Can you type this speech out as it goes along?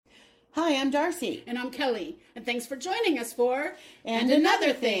Hi, I'm Darcy. And I'm Kelly. And thanks for joining us for And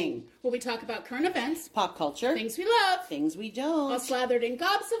Another Thing, where we talk about current events, pop culture, things we love, things we don't, all slathered in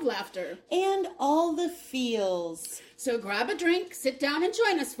gobs of laughter, and all the feels. So grab a drink, sit down, and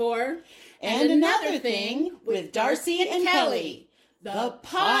join us for And Another Thing with Darcy and Kelly, the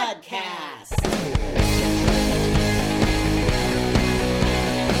podcast.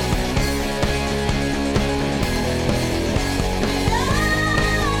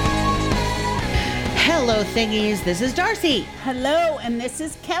 Hello, thingies. This is Darcy. Hello, and this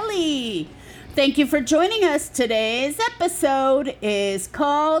is Kelly. Thank you for joining us. Today's episode is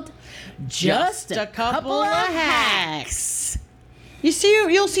called Just a couple of hacks.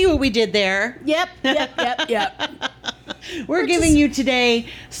 You'll see what we did there. Yep. We're giving you today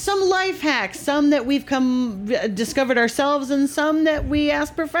some life hacks, some that we've discovered ourselves and some that we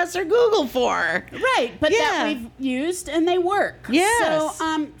asked Professor Google for. Right, but that we've used and they work. Yes.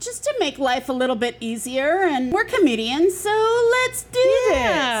 So just to make life a little bit easier, and we're comedians, so let's do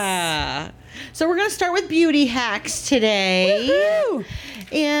this. So we're going to start with beauty hacks today. Woohoo!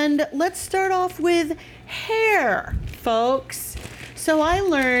 And let's start off with hair, folks. So I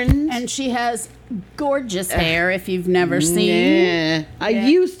learned... And she has gorgeous hair, if you've never seen. I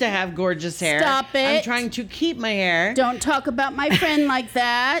used to have gorgeous hair. Stop it. I'm trying to keep my hair. Don't talk about my friend like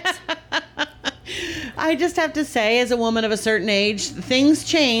that. I just have to say, as a woman of a certain age, things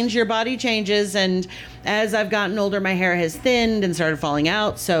change, your body changes, and as I've gotten older, my hair has thinned and started falling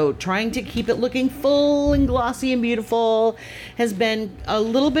out, so trying to keep it looking full and glossy and beautiful has been a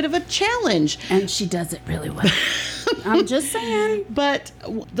little bit of a challenge. And she does it really well. I'm just saying. But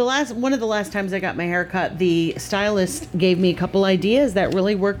one of the last times I got my hair cut, the stylist gave me a couple ideas that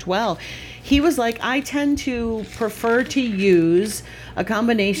really worked well. He was like, I tend to prefer to use a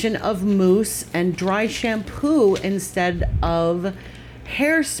combination of mousse and dry shampoo instead of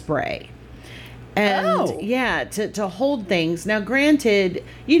hairspray. And to hold things. Now, granted,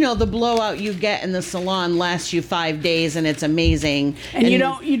 the blowout you get in the salon lasts you 5 days and it's amazing. And you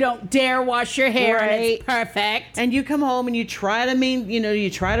don't dare wash your hair, right? And it's perfect. And you come home and you try to you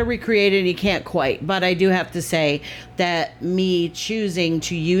try to recreate it and you can't quite. But I do have to say that me choosing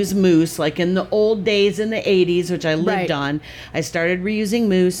to use mousse, like in the old days in the 80s, which I lived on, I started reusing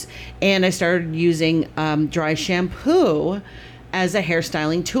mousse and I started using dry shampoo as a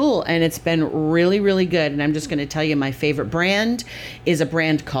hairstyling tool, and it's been really, really good. And I'm just going to tell you, my favorite brand is a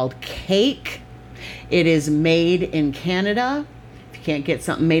brand called Cake. It is made in Canada. If you can't get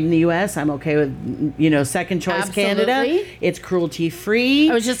something made in the U.S., I'm okay with, second choice. Absolutely. Canada. It's cruelty-free.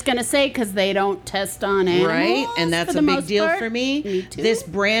 I was just going to say, because they don't test on animals. Right, and that's a big deal for me. Me too. This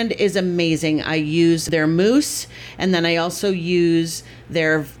brand is amazing. I use their mousse, and then I also use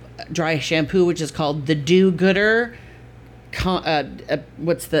their dry shampoo, which is called the Do-Gooder.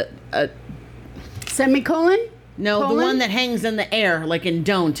 What's the semicolon? No, colon? The one that hangs in the air, like in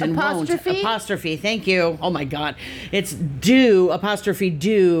don't and apostrophe? Won't. Apostrophe. Thank you. Oh my God, it's do apostrophe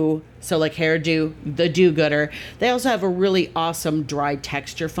do. So like hairdo, the Do-Gooder. They also have a really awesome dry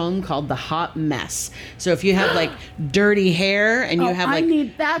texture foam called the Hot Mess. So if you have like dirty hair and you have like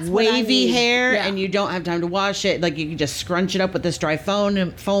wavy hair and you don't have time to wash it, like you can just scrunch it up with this dry foam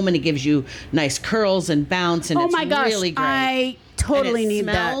and it gives you nice curls and bounce, and it's really great. I totally need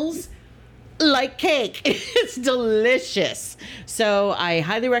that. Smells like cake. It's delicious. So I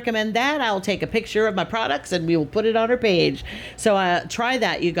highly recommend that. I'll take a picture of my products and we will put it on our page. So try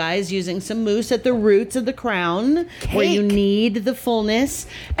that, you guys, using some mousse at the roots of the crown, where you need the fullness.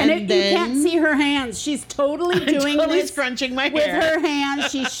 And then, you can't see her hands. She's totally doing this scrunching my with hair her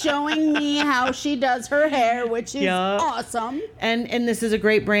hands. She's showing me how she does her hair, which is awesome. And this is a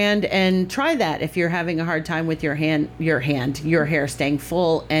great brand, and try that if you're having a hard time with your hair staying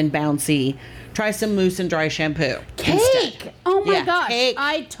full and bouncy. Try some mousse and dry shampoo. Cake! Instead. Oh my gosh. Cake.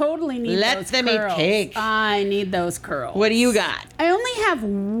 I totally need those curls. Let them eat cake. I need those curls. What do you got? I only have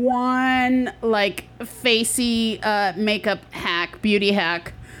one, facey makeup hack, beauty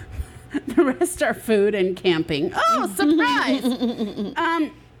hack. The rest are food and camping. Oh, surprise!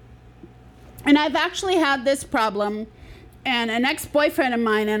 And I've actually had this problem. And an ex-boyfriend of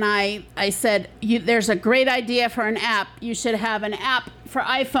mine and I said, there's a great idea for an app. You should have an app for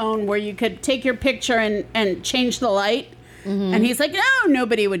iPhone where you could take your picture and change the light. Mm-hmm. And he's like, no,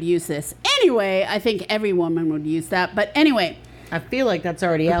 nobody would use this. Anyway, I think every woman would use that. But anyway. I feel like that's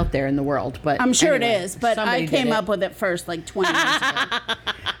already out there in the world. But I'm sure it is. But I came up with it first 20 years ago.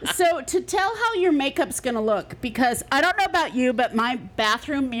 So to tell how your makeup's going to look, because I don't know about you, but my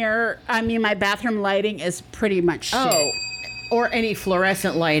bathroom lighting is pretty much shit. Oh, or any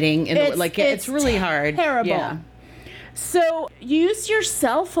fluorescent lighting. It's really hard. Terrible. Yeah. So use your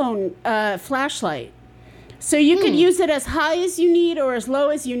cell phone flashlight. So you could use it as high as you need or as low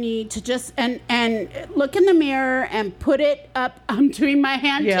as you need to just and look in the mirror and put it up. I'm doing my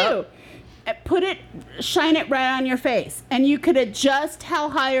hand too. Shine it right on your face, and you could adjust how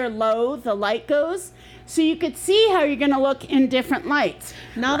high or low the light goes. So you could see how you're going to look in different lights.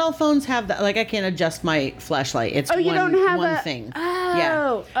 Not all phones have that. Like, I can't adjust my flashlight. It's you don't have one thing. Oh.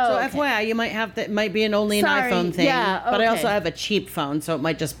 Yeah. So okay. FYI, you might have that. Might be only an iPhone thing. Yeah, But I also have a cheap phone, so it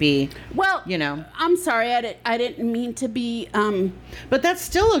might just be. Well, I'm sorry. I didn't mean to be. But that's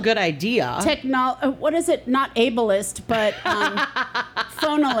still a good idea. What is it? Not ableist, but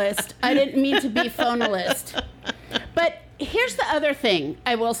phonalist. I didn't mean to be phonalist. But here's the other thing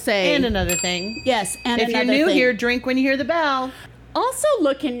I will say. And another thing. Yes, and if another you're new thing. here, drink when you hear the bell. Also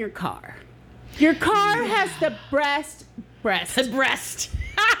look in your car. Your car has the breast. The breast.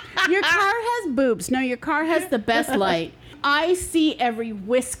 Your car has boobs. No, your car has the best light. I see every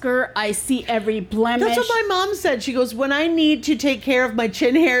whisker. I see every blemish. That's what my mom said. She goes, when I need to take care of my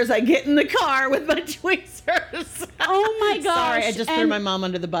chin hairs, I get in the car with my tweezers. Oh my gosh. Sorry, I just threw my mom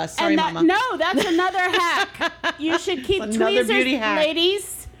under the bus. Sorry, Mama. No, that's another hack. You should keep tweezers, beauty hack.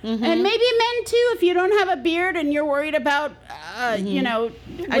 Ladies. Mm-hmm. And maybe men too, if you don't have a beard and you're worried about, whiskers.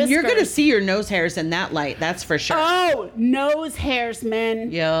 And you're going to see your nose hairs in that light, that's for sure. Oh, nose hairs,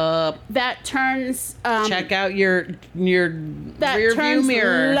 men. Yup. That turns... check out your rear view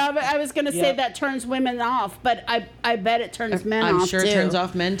mirror. I was going to say that turns women off, but I bet it turns men off, I'm sure it turns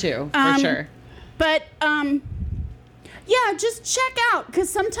off men too, for sure. But, yeah, just check out,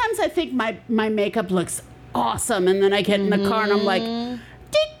 because sometimes I think my makeup looks awesome, and then I get in the car and I'm like...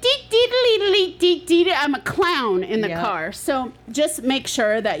 I'm a clown in the car. So just make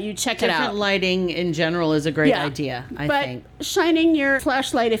sure that you check it out. Different lighting in general is a great idea, I think. But shining your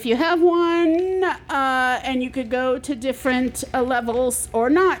flashlight if you have one, and you could go to different levels or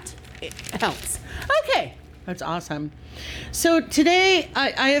not, it helps. Okay. That's awesome. So today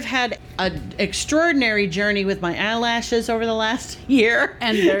I have had an extraordinary journey with my eyelashes over the last year.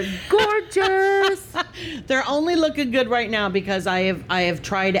 And they're gorgeous. They're only looking good right now because I have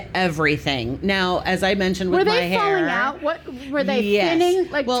tried everything. Now, as I mentioned with my hair. Were they falling out? What were they thinning?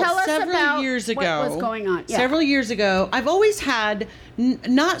 Like, tell us about years ago, what was going on. Yeah. Several years ago, I've always had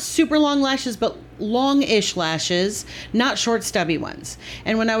not super long lashes, but long-ish lashes, not short stubby ones.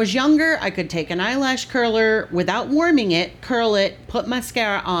 And when I was younger, I could take an eyelash curler without warming it, curl it, put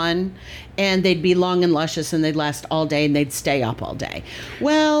mascara on, and they'd be long and luscious and they'd last all day and they'd stay up all day.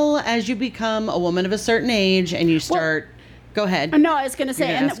 Well, as you become a woman of a certain age and you start... Go ahead. No, I was going to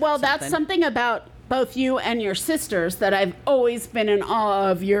say, that's something about both you and your sisters that I've always been in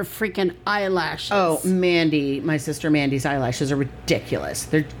awe of, your freaking eyelashes. Oh, Mandy, my sister Mandy's eyelashes are ridiculous.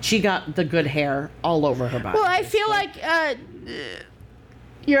 She got the good hair all over her body. Well, I feel like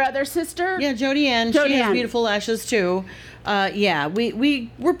your other sister? Yeah, Jody Ann. She has beautiful lashes too.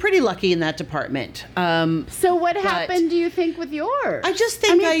 We're pretty lucky in that department. So what happened, do you think, with yours? I just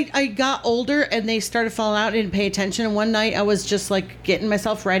think I got older and they started falling out. I didn't pay attention. And one night I was just like getting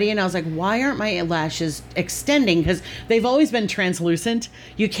myself ready and I was like, why aren't my lashes extending? Because they've always been translucent.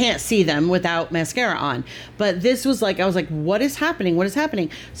 You can't see them without mascara on. But this was like, I was like, what is happening? What is happening?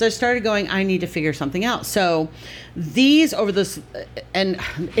 So I started going, I need to figure something out. So these over this, and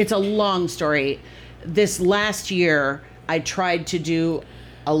it's a long story. This last year, I tried to do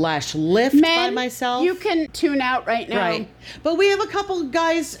a lash lift by myself. You can tune out right now. Right. But we have a couple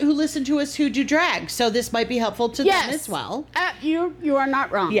guys who listen to us who do drag, so this might be helpful to them as well. You are not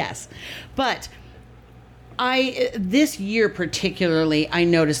wrong. Yes. But this year particularly, I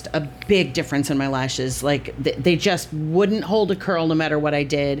noticed a big difference in my lashes. Like, they just wouldn't hold a curl no matter what I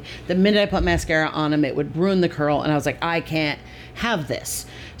did. The minute I put mascara on them, it would ruin the curl, and I was like, I can't have this.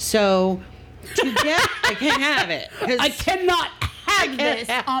 So... I can't have it. I cannot have this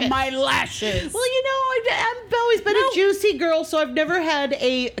on my lashes. Well, I've always been a juicy girl, so I've never had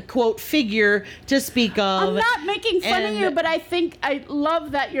a, quote, figure to speak of. I'm not making fun of you, but I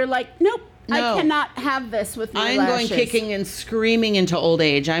love that you're like, nope. No. I cannot have this with my lashes. I'm going kicking and screaming into old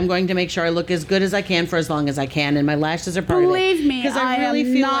age. I'm going to make sure I look as good as I can for as long as I can, and my lashes are part of it. Believe me, I really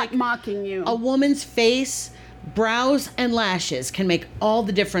am not mocking you. A woman's face... brows and lashes can make all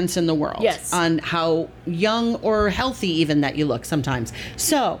the difference in the world. Yes. On how young or healthy even that you look sometimes.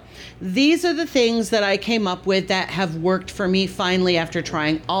 So these are the things that I came up with that have worked for me finally after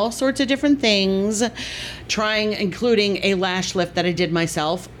trying all sorts of different things, including a lash lift that I did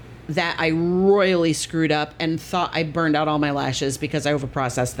myself that I royally screwed up and thought I burned out all my lashes because I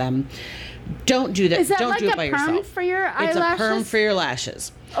overprocessed them. Don't do that. Is that Don't like do it by yourself. Is that a perm for your eyelashes? It's a perm for your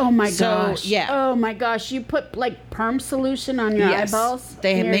lashes. Oh my So, gosh. yeah. Oh my gosh. You put like perm solution on your eyeballs?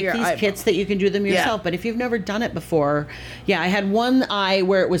 They Near make your these eyeball. kits that you can do them yourself. But if you've never done it before, I had one eye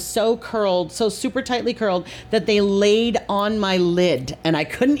where it was so curled, so super tightly curled, that they laid on my lid and I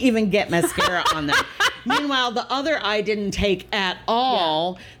couldn't even get mascara on them. Meanwhile, the other eye didn't take at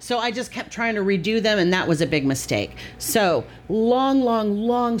all. So I just kept trying to redo them, and that was a big mistake. So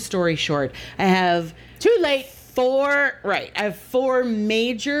long story short, I have Too late. I have 4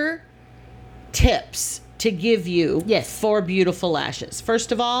 major tips to give you for beautiful lashes.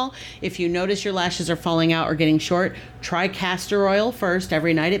 First of all, if you notice your lashes are falling out or getting short, try castor oil first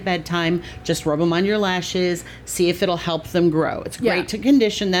every night at bedtime. Just rub them on your lashes. See if it'll help them grow. It's great to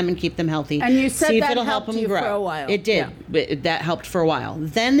condition them and keep them healthy. And you said see if that it'll helped help them you grow. for a while. It did. That helped for a while.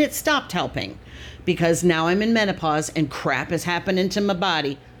 Then it stopped helping because now I'm in menopause and crap is happening to my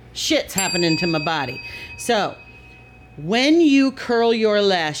body. Shit's happening to my body. So, when you curl your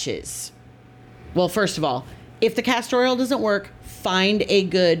lashes, well, first of all, if the castor oil doesn't work, find a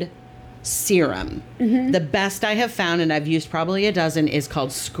good serum. The best I have found, and I've used probably a dozen, is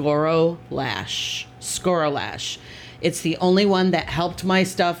called Scoro-Lash. Scoro-Lash. It's the only one that helped my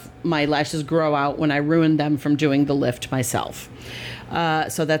lashes grow out when I ruined them from doing the lift myself.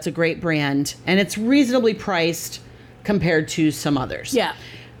 So that's a great brand, and it's reasonably priced compared to some others. Yeah.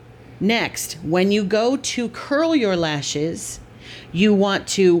 Next, when you go to curl your lashes, you want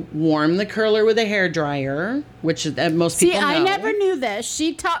to warm the curler with a hairdryer, which most people know. See, I never knew this.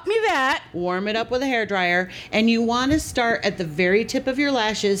 She taught me that. Warm it up with a hairdryer, and you want to start at the very tip of your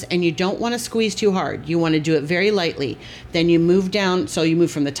lashes, and you don't want to squeeze too hard. You want to do it very lightly. Then you move down, so you move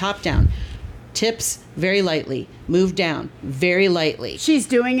from the top down. Tips very lightly, move down very lightly. She's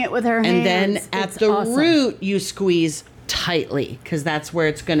doing it with her hands. And then at It's the awesome. root, you squeeze tightly because that's where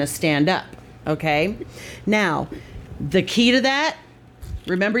it's going to stand up. Okay? Now, the key to that,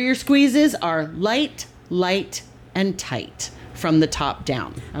 remember your squeezes are light, and tight from the top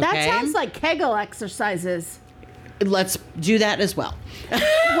down. Okay? That sounds like Kegel exercises. Let's do that as well.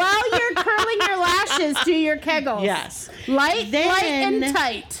 While you're curling your lashes, do your Kegels. Yes. Light Then- and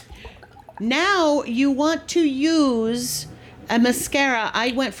tight. Now you want to use a mascara.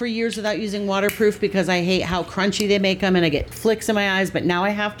 I went for years without using waterproof because I hate how crunchy they make them and I get flicks in my eyes, but now I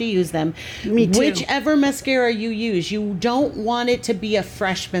have to use them. Me too. Whichever mascara you use, you don't want it to be a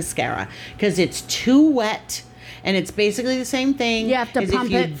fresh mascara because it's too wet. And it's basically the same thing You have to as pump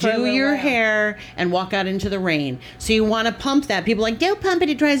if you it for a do little your while. hair and walk out into the rain. So you want to pump that. People are like, don't pump it,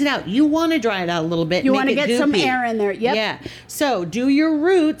 it dries it out. You want to dry it out a little bit. You make want to it get some goopy. air in there. Yep. Yeah. So do your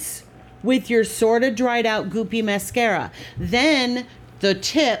roots with your sort of dried out goopy mascara. Then the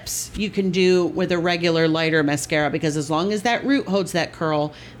tips you can do with a regular lighter mascara because as long as that root holds that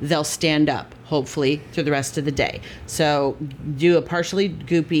curl, they'll stand up, hopefully, through the rest of the day. So do a partially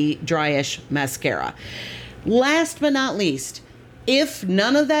goopy, dryish mascara. Last but not least, if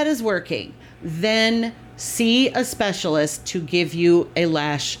none of that is working, then see a specialist to give you a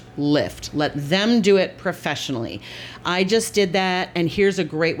lash lift. Let them do it professionally. I just did that, and here's a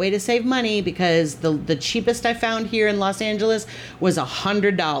great way to save money because the cheapest I found here in Los Angeles was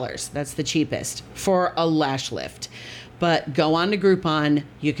 $100. That's the cheapest for a lash lift. But go on to Groupon.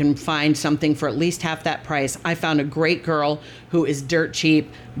 You can find something for at least half that price. I found a great girl who is dirt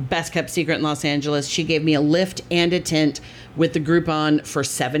cheap, best kept secret in Los Angeles. She gave me a lift and a tint with the Groupon for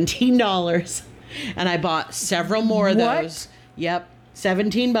 $17. And I bought several more of What? those. Yep.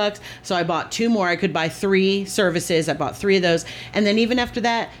 $17. So I bought 2 more. I could buy 3 services. I bought 3 of those. And then even after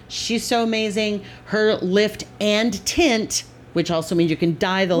that, she's so amazing. Her lift and tint, which also means you can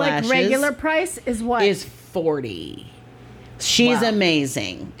dye the Like lashes, regular price is what? is $40. She's Wow.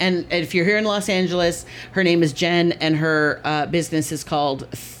 amazing. And if you're here in Los Angeles, her name is Jen, and her business is called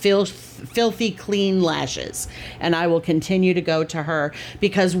Filthy Clean Lashes. And I will continue to go to her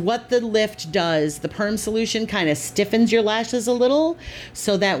because what the lift does, the perm solution kind of stiffens your lashes a little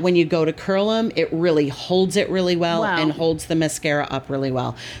so that when you go to curl them, it really holds it really well Wow. and holds the mascara up really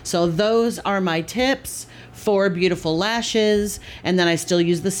well. So those are my tips for beautiful lashes, and then I still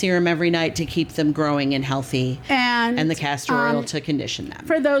use the serum every night to keep them growing and healthy, And the castor oil to condition them.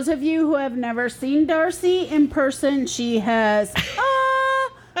 For those of you who have never seen Darcy in person, she has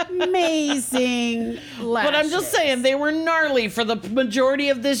amazing lashes. But I'm just saying, they were gnarly for the majority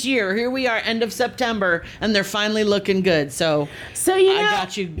of this year. Here we are, end of September, and they're finally looking good. So you know,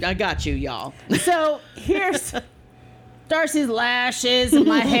 I got you, y'all. So here's Darcy's lashes and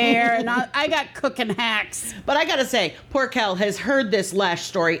my hair, and I got cooking hacks. But I gotta say, poor Kel has heard this lash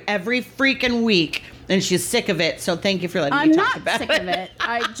story every freaking week, and she's sick of it. So thank you for letting I'm me talk not about sick it. of it.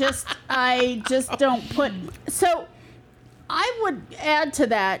 I just don't put. So I would add to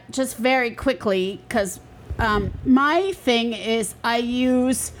that just very quickly because my thing is I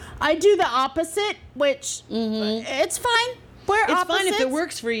do the opposite, which it's fine. We're It's opposites. fine if it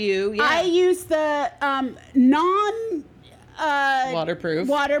works for you. Yeah. I use the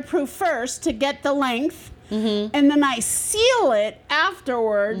waterproof first to get the length, and then I seal it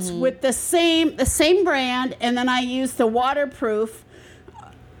afterwards with the same brand, and then I use the waterproof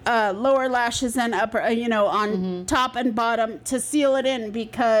lower lashes and upper, on top and bottom to seal it in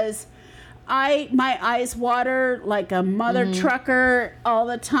because my eyes water like a mother trucker all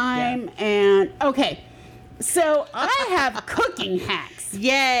the time. Yeah. And okay, so I have cooking hacks.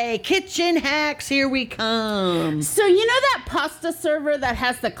 Yay, kitchen hacks, here we come. So you know that pasta server that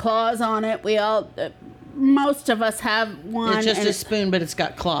has the claws on it? We all, most of us have one. It's just a spoon, but it's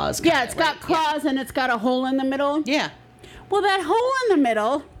got claws. Yeah, it's got claws and it's got a hole in the middle. Yeah. Well, that hole in the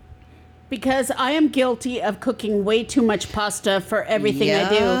middle, because I am guilty of cooking way too much pasta for everything I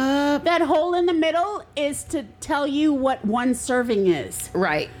do. That hole in the middle is to tell you what one serving is.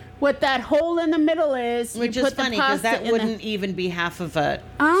 Right. What that hole in the middle is, which you is put funny the because pasta that wouldn't even be half of a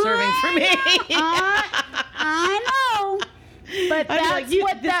serving for me. I know, but that's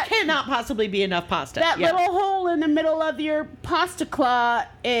this cannot possibly be enough pasta. That little hole in the middle of your pasta claw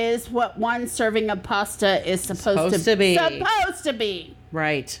is what one serving of pasta is supposed to be. Supposed to be.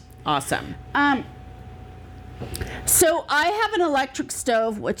 Right. Awesome. So I have an electric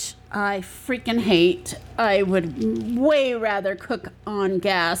stove, which I freaking hate. I would way rather cook on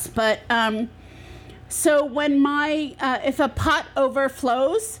gas. But so when if a pot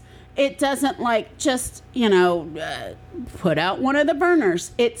overflows, it doesn't put out one of the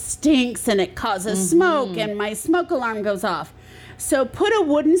burners. It stinks and it causes smoke and my smoke alarm goes off. So put a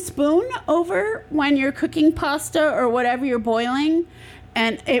wooden spoon over when you're cooking pasta or whatever you're boiling,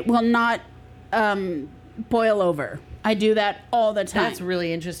 and it will not boil over. I do that all the time. That's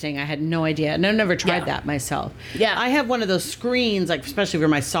really interesting. I had no idea. And I've never tried that myself. Yeah. I have one of those screens, like especially for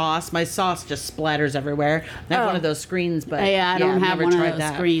my sauce. My sauce just splatters everywhere. I have one of those screens, but I don't have never one tried of those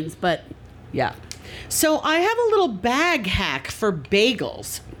that. screens, but yeah. So I have a little bag hack for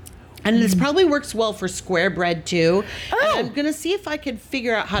bagels. And this probably works well for square bread too. Oh. And I'm going to see if I can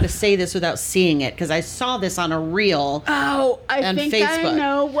figure out how to say this without seeing it, because I saw this on a reel I think Facebook. I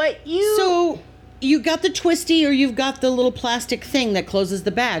know what you... So you got the twisty, or you've got the little plastic thing that closes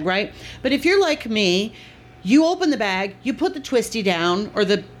the bag, right? But if you're like me, you open the bag, you put the twisty down, or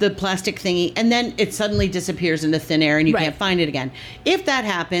the plastic thingy, and then it suddenly disappears into thin air and you can't find it again. If that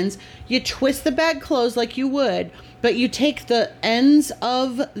happens, you twist the bag closed like you would, but you take the ends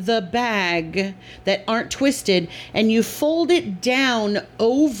of the bag that aren't twisted and you fold it down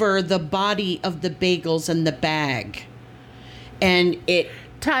over the body of the bagels and the bag. And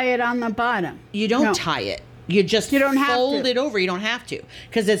tie it on the bottom. You don't tie it. You just fold it over. You don't have to,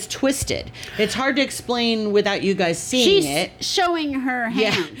 because it's twisted. It's hard to explain without you guys seeing it. She's showing her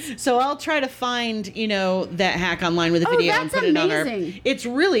hands. Yeah. So I'll try to find, that hack online with a video and put it on our. It's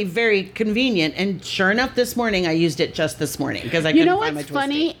really very convenient. And sure enough, this morning I used it just this morning because I couldn't find my twisty. You know what's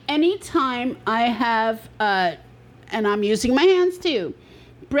funny? Anytime I have, and I'm using my hands too,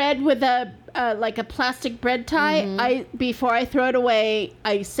 bread with a plastic bread tie, before I throw it away,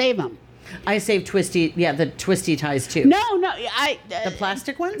 I save them. I save the twisty ties too. No, the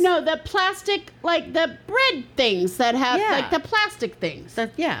plastic ones? No, the plastic, like the bread things that have, like the plastic things.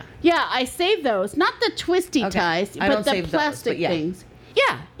 Yeah, I save those. Not the twisty ties, but the plastic things.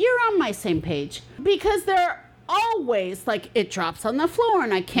 Yeah, you're on my same page. Because they're always, it drops on the floor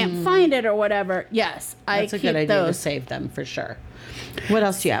and I can't find it or whatever. Yes, That's a good idea to save them for sure. What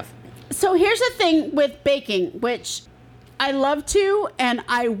else do you have? So here's the thing with baking, which I love to, and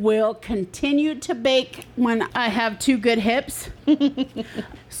I will continue to bake when I have two good hips.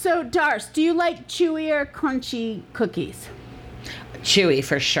 So, Darce, do you like chewy or crunchy cookies? Chewy,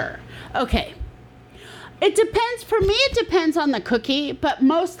 for sure. Okay. It depends. For me, it depends on the cookie, but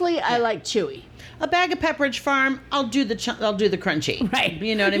mostly I like chewy. A bag of Pepperidge Farm, I'll do the crunchy. Right.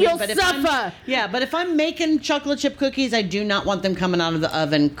 You know what I mean? You'll suffer. But if I'm making chocolate chip cookies, I do not want them coming out of the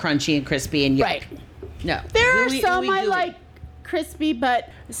oven crunchy and crispy and yuck. Right. No. There are some I like crispy, but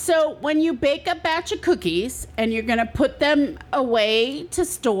so when you bake a batch of cookies and you're going to put them away to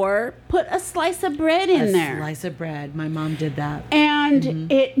store, put a slice of bread in there. A slice of bread. My mom did that.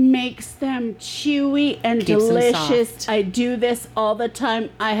 And it makes them chewy and Keeps delicious. them soft. I do this all the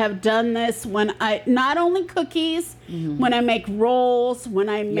time. I have done this when not only cookies, when I make rolls, when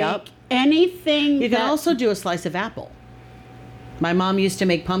I make anything. You can also do a slice of apple. My mom used to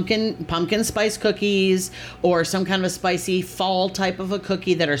make pumpkin spice cookies or some kind of a spicy fall type of a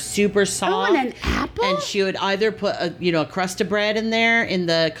cookie that are super soft. Oh, and an apple? And she would either put a crust of bread in there in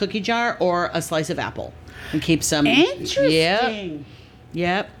the cookie jar or a slice of apple and keep some. Interesting.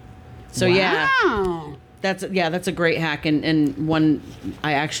 Yep. So wow. That's a great hack and one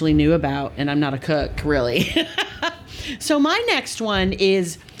I actually knew about, and I'm not a cook really. So my next one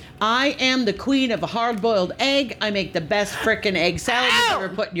is, I am the queen of a hard-boiled egg. I make the best frickin' egg salad you've ever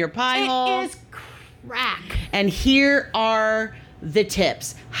put in your pie hole. It is crack. And here are the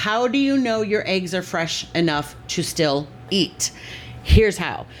tips. How do you know your eggs are fresh enough to still eat? Here's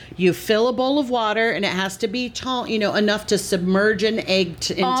how. You fill a bowl of water, and it has to be tall, enough to submerge an egg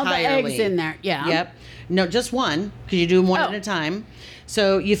entirely. All the eggs in there, yeah. Yep. No, just one, because you do them one at a time.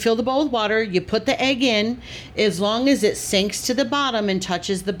 So you fill the bowl with water, you put the egg in. As long as it sinks to the bottom and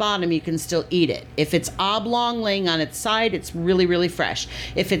touches the bottom, you can still eat it. If it's oblong, laying on its side, it's really, really fresh.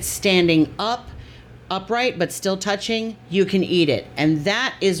 If it's standing upright, but still touching, you can eat it. And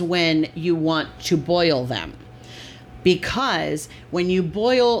that is when you want to boil them. Because when you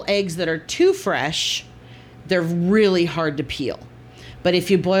boil eggs that are too fresh, they're really hard to peel. But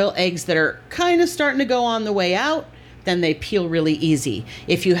if you boil eggs that are kind of starting to go on the way out, then they peel really easy.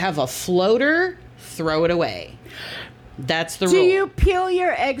 If you have a floater, throw it away. That's the rule. Do you peel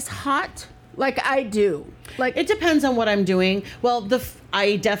your eggs hot? Like I do. Like it depends on what I'm doing. Well,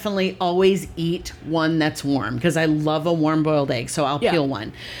 I definitely always eat one that's warm because I love a warm boiled egg, so I'll peel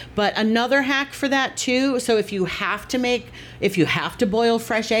one. But another hack for that too, so if you have to boil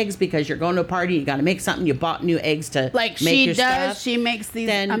fresh eggs because you're going to a party, you got to make something, you bought new eggs to like make she your does, stuff, she makes these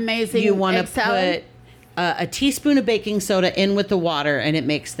then amazing you want to salad. put a teaspoon of baking soda in with the water, and it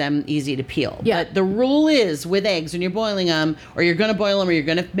makes them easy to peel. Yeah. But the rule is with eggs, when you're boiling them, or you're going to boil them, or you're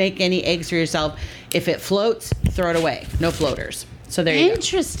going to make any eggs for yourself, if it floats, throw it away. No floaters. So there you go.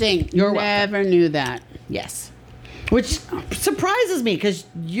 Interesting. You're Never knew that. Yes. Which surprises me because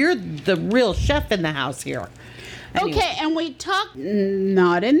you're the real chef in the house here. Anyway. Okay, and we talked,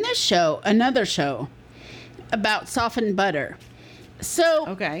 not in this show, another show, about softened butter.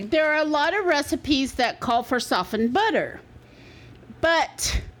 So there are a lot of recipes that call for softened butter,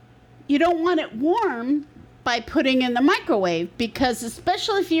 but you don't want it warm by putting in the microwave, because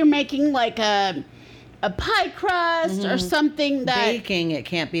especially if you're making like a pie crust or something that... Baking, it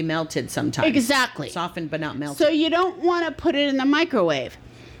can't be melted sometimes. Exactly. Softened but not melted. So you don't want to put it in the microwave.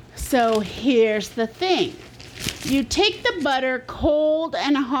 So here's the thing. You take the butter cold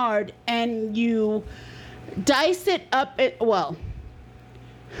and hard and you dice it up,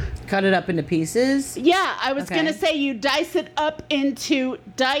 cut it up into pieces? Yeah, I was going to say you dice it up into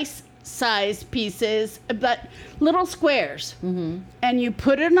dice-sized pieces, but little squares. Mm-hmm. And you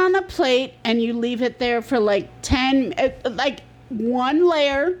put it on a plate and you leave it there for like 10, like one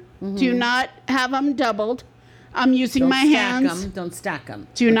layer. Mm-hmm. Do not have them doubled. I'm using my hands. Don't stack them.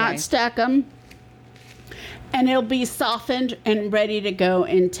 Do not stack them. And it'll be softened and ready to go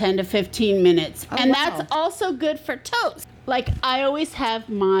in 10 to 15 minutes. Oh, and that's also good for toast. Like, I always have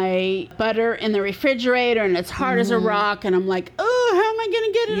my butter in the refrigerator, and it's hard as a rock, and I'm like, oh, how am I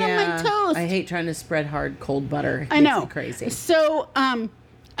going to get it on my toast? I hate trying to spread hard, cold butter. I know. It's crazy. So,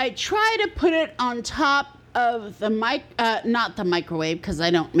 I try to put it on top of the not the microwave, because I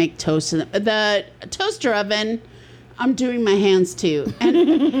don't make toast in the toaster oven. I'm doing my hands, too. And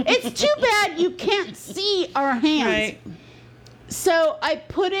it's too bad you can't see our hands. Right. So I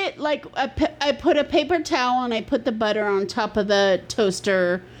put it I put a paper towel and I put the butter on top of the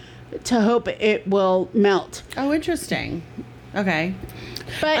toaster to hope it will melt. Oh, interesting. Okay.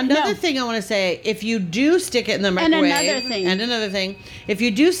 But another thing I want to say, if you do stick it in the microwave... And another thing. If you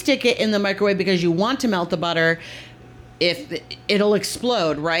do stick it in the microwave because you want to melt the butter... it'll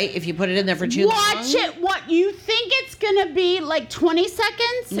explode, right? If you put it in there for too long. Watch it. What you think it's gonna be like 20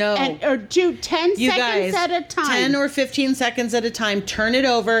 seconds? No. Or do 10 you seconds guys, at a time. 10 or 15 seconds at a time. Turn it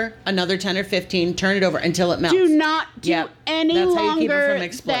over. Another 10 or 15. Turn it over until it melts. Do not do any That's longer how you keep it from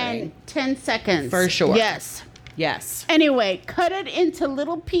exploding. than 10 seconds. For sure. Yes. Anyway, cut it into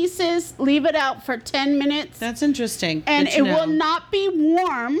little pieces. Leave it out for 10 minutes. That's interesting. And it will not be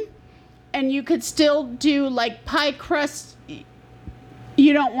warm. And you could still do like pie crust.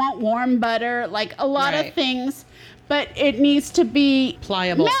 You don't want warm butter, like a lot of things, but it needs to be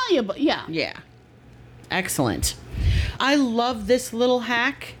pliable, malleable. Yeah. Yeah. Excellent. I love this little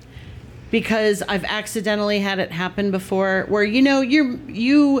hack because I've accidentally had it happen before where,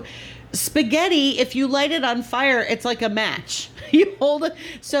 you spaghetti, if you light it on fire, it's like a match. You hold it.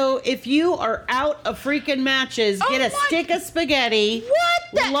 So if you are out of freaking matches, get a stick of spaghetti.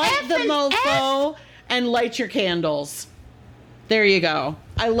 What the light the mofo and light your candles. There you go.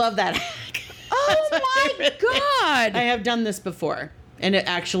 I love that hack. Oh my God. I have done this before, and it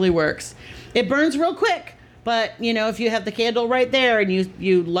actually works. It burns real quick. But, you know, if you have the candle right there and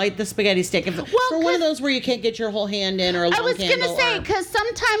you light the spaghetti stick, for one of those where you can't get your whole hand in or a long candle. I was going to say, because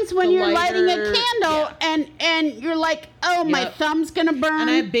sometimes when you're lighting a candle and you're like, oh, my thumb's going to burn. And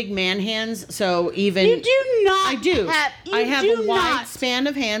I have big man hands, so even... You do not I do. I have a wide span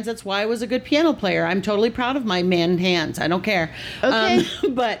of hands. That's why I was a good piano player. I'm totally proud of my man hands. I don't care. Okay.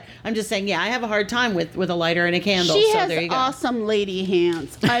 But I'm just saying, I have a hard time with a lighter and a candle. She has there you go. Awesome lady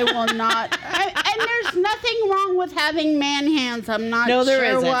hands. I will not... and there's nothing wrong with having man hands. I'm not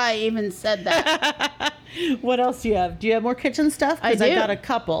sure why I even said that. What else do you have? Do you have more kitchen stuff? Because I got a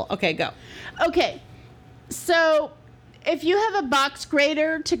couple. Okay, go. Okay. So, if you have a box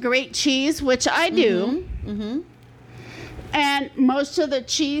grater to grate cheese, which I do, and most of the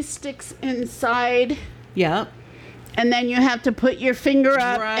cheese sticks inside. Yeah. And then you have to put your finger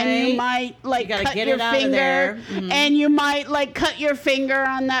up, and you might cut your finger, and you might cut your finger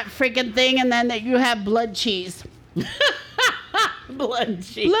on that freaking thing, and then that you have blood cheese. Blood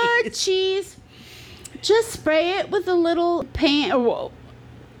cheese. Blood cheese. Just spray it with a little Pam.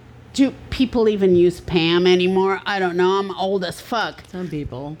 Do people even use Pam anymore? I don't know. I'm old as fuck. Some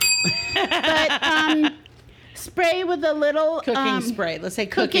people. But spray with a little cooking spray. Let's say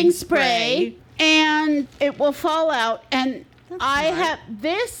cooking spray. And it will fall out. And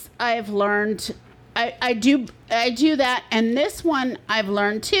I've learned, I do that. And this one I've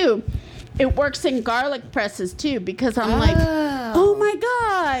learned too. It works in garlic presses too, because I'm like, oh my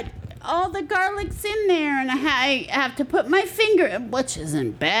God, all the garlic's in there. And I have to put my finger, which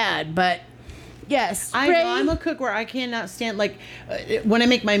isn't bad, but yes. I'm a cook where I cannot stand, when I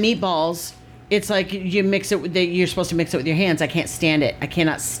make my meatballs, it's like you mix it. You're supposed to mix it with your hands. I can't stand it. I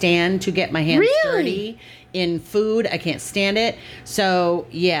cannot stand to get my hands dirty in food. I can't stand it. So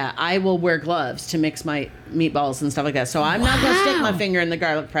I will wear gloves to mix my meatballs and stuff like that. So I'm not going to stick my finger in the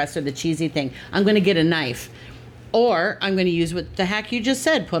garlic press or the cheesy thing. I'm going to get a knife, or I'm going to use what the hack you just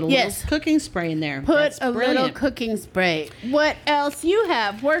said. Put a little cooking spray in there. Put a little cooking spray. What else you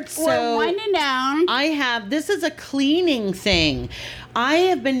have? We're winding down. This is a cleaning thing. I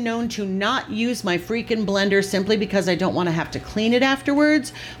have been known to not use my freaking blender simply because I don't want to have to clean it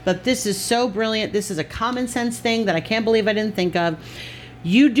afterwards. But this is so brilliant. This is a common sense thing that I can't believe I didn't think of.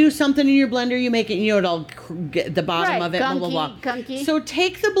 You do something in your blender, you make it, it'll get the bottom of it, gunky, blah, blah, blah. Gunky. So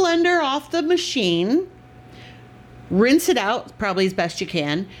take the blender off the machine, rinse it out, probably as best you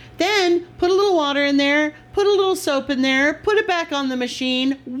can. Then put a little water in there, put a little soap in there, put it back on the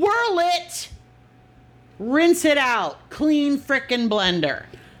machine, whirl it. Rinse it out. Clean frickin' blender.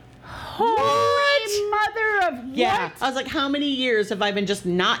 Holy mother of what? Yeah. I was like, how many years have I been just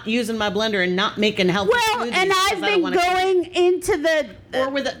not using my blender and not making healthy smoothies? Well, and I've been going into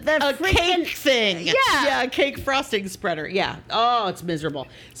or with a cake thing. Yeah. Yeah, a cake frosting spreader. Yeah. Oh, it's miserable.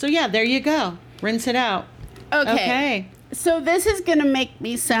 So, there you go. Rinse it out. Okay. So this is going to make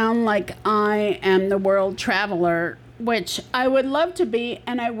me sound like I am the world traveler, which I would love to be,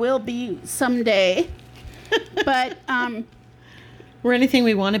 and I will be someday. But we're anything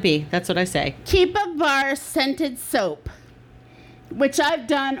we want to be. That's what I say. Keep a bar scented soap, which I've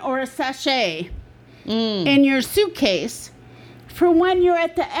done, or a sachet in your suitcase for when you're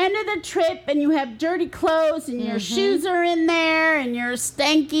at the end of the trip and you have dirty clothes and your shoes are in there and your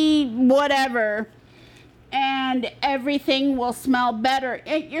stanky whatever. And everything will smell better.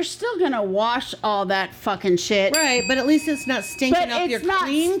 You're still going to wash all that fucking shit. Right, but at least it's not stinking up your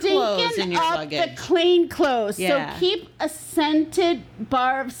clean clothes in your luggage. The clean clothes. Yeah. So keep a scented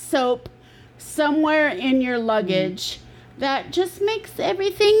bar of soap somewhere in your luggage. That just makes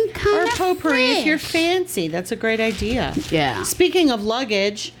everything kind of potpourri if you're fancy. That's a great idea. Yeah. Speaking of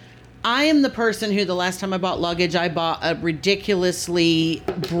luggage, I am the person who, the last time I bought luggage, I bought a ridiculously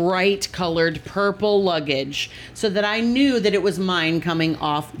bright colored purple luggage so that I knew that it was mine coming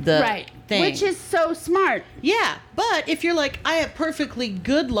off the thing. Which is so smart. Yeah, but if you're like, I have perfectly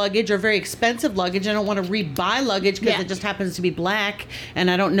good luggage or very expensive luggage, I don't want to rebuy luggage because it just happens to be black and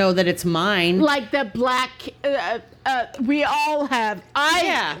I don't know that it's mine. Like the black, we all have.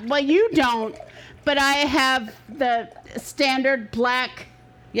 Well, you don't, but I have the standard black.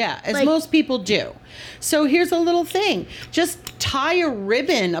 Yeah, as most people do. So here's a little thing. Just tie a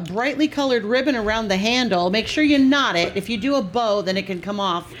ribbon, a brightly colored ribbon around the handle. Make sure you knot it. If you do a bow, then it can come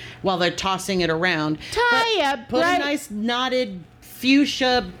off while they're tossing it around. Put a nice knotted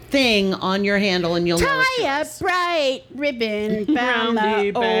fuchsia thing on your handle and you'll know it's yours. Tie a bright ribbon around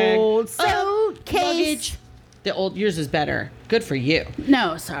the old suitcase. Luggage. Yours is better. Good for you.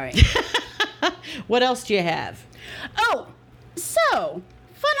 No, sorry. What else do you have? Oh, So,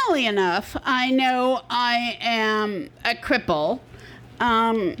 funnily enough, I know I am a cripple.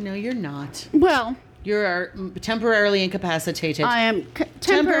 No, you're not. Well, You're temporarily incapacitated. I am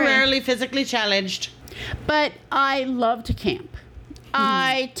temporarily physically challenged. But I love to camp.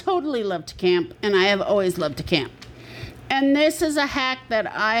 I totally love to camp, and I have always loved to camp. And this is a hack that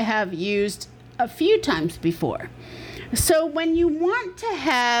I have used a few times before. So when you want to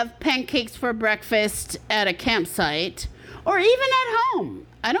have pancakes for breakfast at a campsite, or even at home,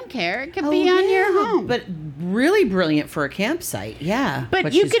 I don't care. It could be on your home. But really brilliant for a campsite. Yeah.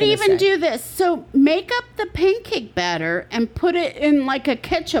 But you could even do this. So make up the pancake batter and put it in like a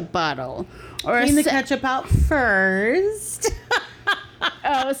ketchup bottle. Or clean the ketchup out first.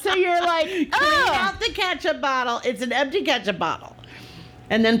 Oh, so you're like, Clean out the ketchup bottle. It's an empty ketchup bottle.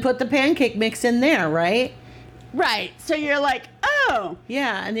 And then put the pancake mix in there, right? Right. So you're like, oh.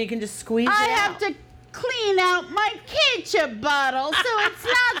 Yeah, and then you can just squeeze it out. I have to clean out my ketchup bottle, so it's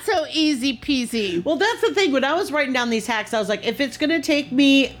not so easy peasy. Well, that's the thing. When I was writing down these hacks, I was like, if it's going to take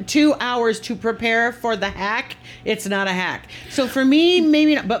me 2 hours to prepare for the hack, it's not a hack. So for me,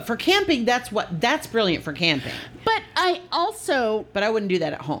 maybe not. But for camping, that's brilliant for camping. But I also... But I wouldn't do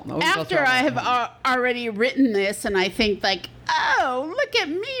that at home. After I have already written this, and I think like, oh, look at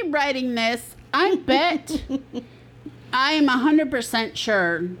me writing this, I bet... I am 100%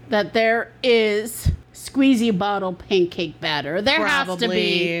 sure that there is squeezy bottle pancake batter. There has to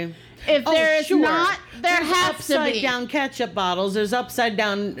be. If there is not, there's has to be. Upside down ketchup bottles. There's upside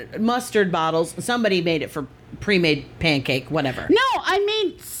down mustard bottles. Somebody made it for pre-made pancake, whatever. No, I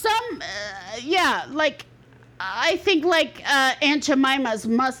mean some. Like I think like Aunt Jemima's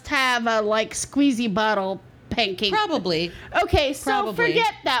must have a like squeezy bottle pancake. Probably. Okay, so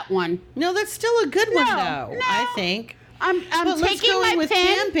forget that one. No, that's still a good one though. I think. I'm taking my with pen.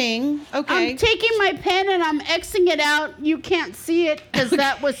 Camping. Okay. I'm taking my pen and I'm Xing it out. You can't see it because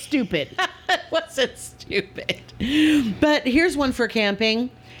that was stupid. That wasn't stupid. But here's one for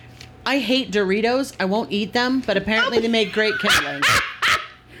camping. I hate Doritos. I won't eat them, but apparently they make great kindling.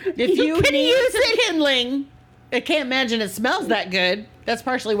 If you can need use some it. kindling, I can't imagine it smells that good. That's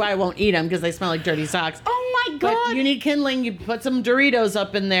partially why I won't eat them, because they smell like dirty socks. Oh my God. But you need kindling. You put some Doritos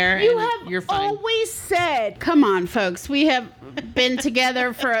up in there, you're fine. Always said, come on, folks. We have been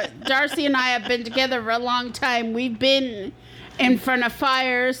together Darcy and I have been together for a long time. We've been in front of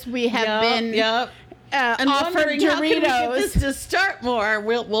fires. We have been and offered Doritos. How can we get this to start more?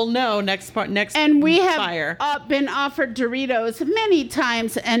 We'll know next and we have fire. Been offered Doritos many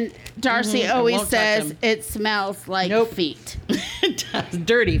times, and Darcy always says it smells like feet. It does.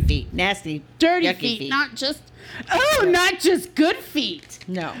 Dirty feet, nasty, dirty feet, not just good feet.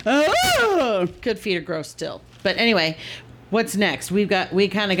 No. Oh, good feet are gross still. But anyway, what's next? We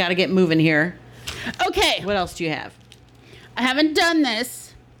kind of got to get moving here. Okay. What else do you have? I haven't done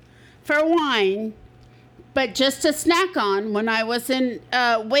this for wine, but just to snack on when I was in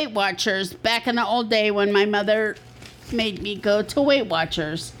Weight Watchers back in the old day when my mother made me go to Weight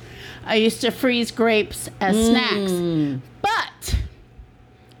Watchers. I used to freeze grapes as snacks. But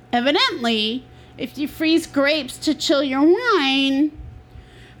evidently, if you freeze grapes to chill your wine,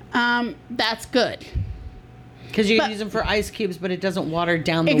 that's good. Because you can use them for ice cubes, but it doesn't water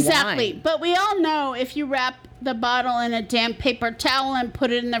down the wine. Exactly. But we all know if you wrap the bottle in a damp paper towel and put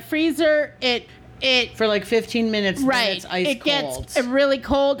it in the freezer, it for like 15 minutes, right, then it's ice it cold. Gets really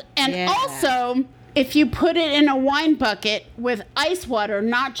cold. And also, if you put it in a wine bucket with ice water,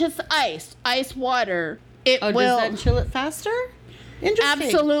 not just ice water, it will... does that chill it faster? Interesting.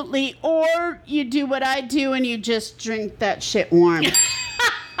 Absolutely. Or you do what I do and you just drink that shit warm.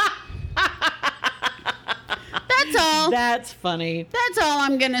 That's all. That's funny. That's all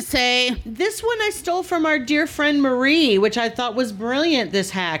I'm going to say. This one I stole from our dear friend Marie, which I thought was brilliant,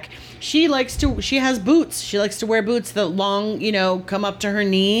 this hack. She has boots. She likes to wear boots that long, come up to her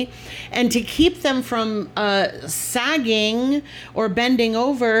knee. And to keep them from sagging or bending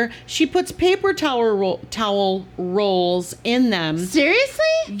over, she puts paper towel rolls in them. Seriously?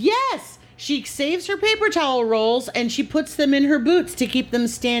 Yes. She saves her paper towel rolls and she puts them in her boots to keep them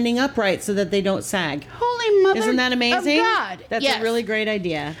standing upright so that they don't sag. Holy mother Isn't that amazing? Of God. That's a really great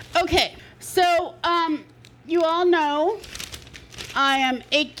idea. Okay, so you all know I am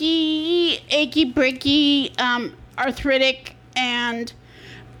achy, breaky, arthritic, and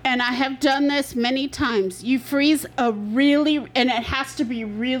I have done this many times. You freeze and it has to be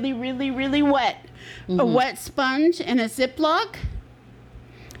really, really, really wet. Mm-hmm. A wet sponge in a Ziploc.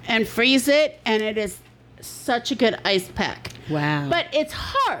 And freeze it, and it is such a good ice pack. Wow. But it's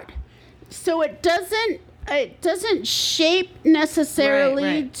hard. So it doesn't shape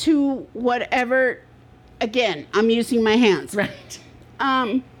necessarily to whatever again, I'm using my hands. Right.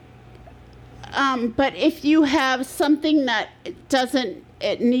 But if you have something that doesn't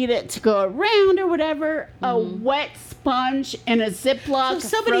need it to go around or whatever, a wet sponge in a Ziploc, So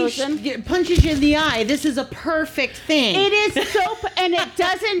somebody frozen. punches you in the eye. This is a perfect thing. It is soap, and it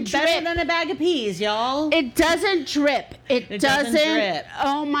doesn't Better drip. than a bag of peas, y'all. It doesn't drip. It doesn't drip.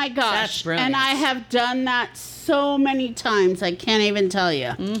 Oh my gosh! That's brilliant. And I have done that so many times. I can't even tell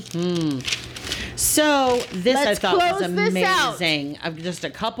you. So this Let's I thought was close this out. amazing. I've just a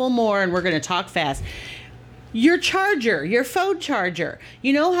couple more, and we're going to talk fast. Your charger, your phone charger.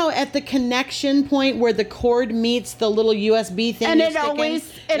 You know how at the connection point where the cord meets the little USB thing, And you it stick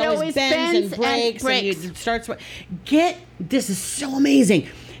in, always bends bends and breaks, and you start. This is so amazing.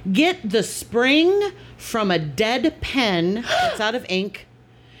 Get the spring from a dead pen that's out of ink.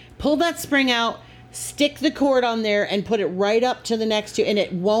 Pull that spring out. Stick the cord on there and put it right up to the next two, and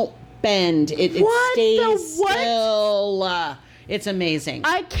it won't bend. It What stays the what? still. It's amazing.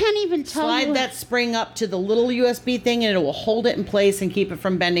 I can't even tell you. Slide that spring up to the little USB thing, and it will hold it in place and keep it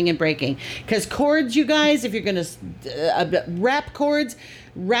from bending and breaking. Because cords, you guys, if you're going to wrap cords,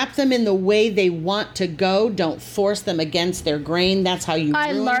 wrap them in the way they want to go. Don't force them against their grain. That's how you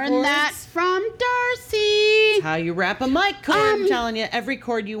I ruin learned cords. that from Darcy. How you wrap a mic cord. I'm telling you, every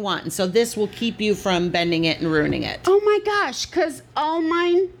cord you want. And so this will keep you from bending it and ruining it. Oh my gosh, because all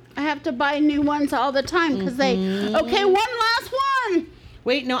mine, I have to buy new ones all the time because okay, one last one.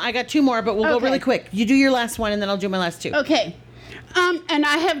 Wait, no, I got two more, but we'll go Okay. really quick. You do your last one, and then I'll do my last two. Okay. And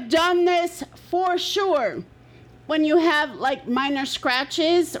I have done this for sure. When you have like minor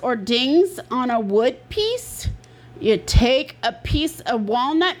scratches or dings on a wood piece, you take a piece of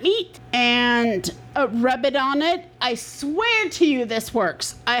walnut meat and rub it on it. I swear to you this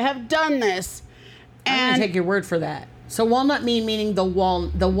works. I have done this. I'm going to take your word for that. So walnut meaning the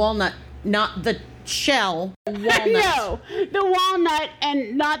walnut, not the shell. Walnut. No, the walnut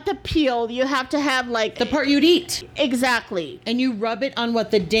and not the peel. You have to have like The part you'd eat. exactly. And you rub it on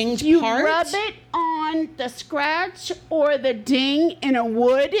what, the dinged You part? rub it on the scratch or the ding in a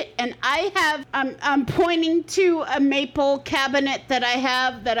wood, and I have. I'm pointing to a maple cabinet that I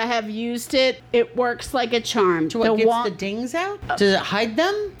have used it. It works like a charm. To what gets the dings out? Does it hide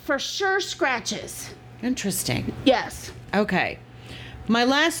them? for sure scratches. Interesting. Yes. Okay. My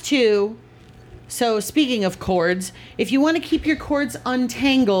last two. So speaking of cords, if you want to keep your cords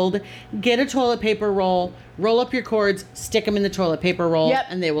untangled, get a toilet paper roll, roll up your cords, stick them in the toilet paper roll, Yep.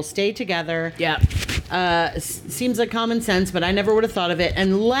 and they will stay together. Yep. Seems like common sense, but I never would have thought of it.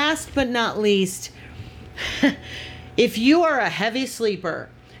 And last but not least, if you are a heavy sleeper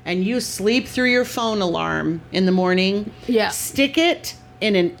and you sleep through your phone alarm in the morning, Yeah. stick it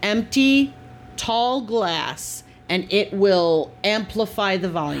in an empty, tall glass, and it will amplify the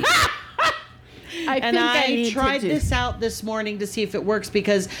volume. And I tried this out this morning to see if it works,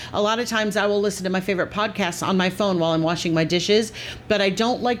 because a lot of times I will listen to my favorite podcasts on my phone while I'm washing my dishes, but I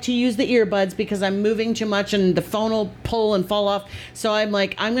don't like to use the earbuds because I'm moving too much and the phone will pull and fall off. So I'm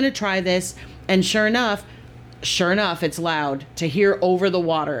like, I'm going to try this. And sure enough, it's loud to hear over the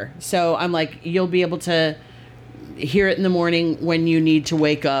water. So I'm like, you'll be able to hear it in the morning when you need to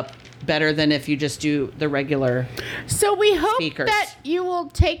wake up, better than if you just do the regular. So we hope speakers. that you will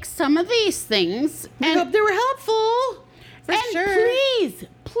take some of these things I hope they were helpful. For and sure.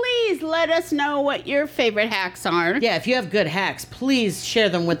 please let us know what your favorite hacks are. Yeah, if you have good hacks, please share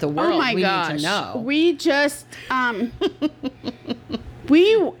them with the world. Oh my we gosh. need to know. We just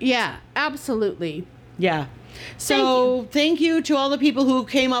yeah, absolutely. Yeah. So thank you to all the people who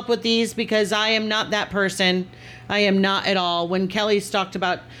came up with these, because I am not that person. I am not at all. When Kelly talked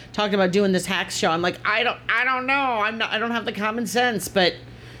about doing this hacks show, I'm like, I don't know. I don't have the common sense, but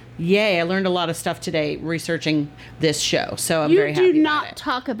yay, I learned a lot of stuff today researching this show. So I'm very happy You do about not it.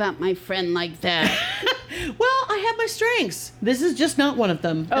 talk about my friend like that. Well, I have my strengths. This is just not one of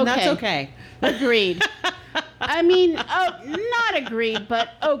them, and that's okay. Agreed. I mean, not agreed, but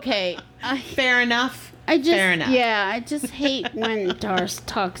okay. Fair enough. Fair enough. Yeah, I just hate when Darce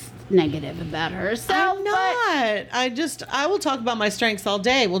talks negative about herself. I'm not. I will talk about my strengths all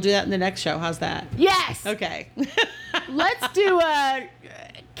day. We'll do that in the next show. How's that? Yes. Okay. Let's do a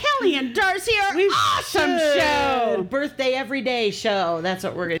Kelly and Darcy are awesome show. Birthday every day show. That's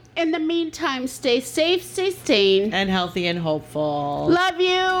what we're going to. In the meantime, stay safe, stay sane. And healthy and hopeful. Love you.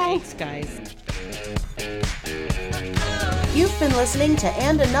 Thanks, guys. You've been listening to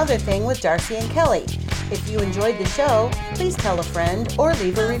And Another Thing with Darcy and Kelly. If you enjoyed the show, please tell a friend or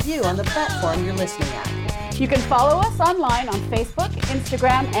leave a review on the platform you're listening at. You can follow us online on Facebook,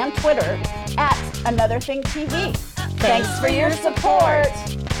 Instagram, and Twitter at Another Thing TV. Thanks for your support.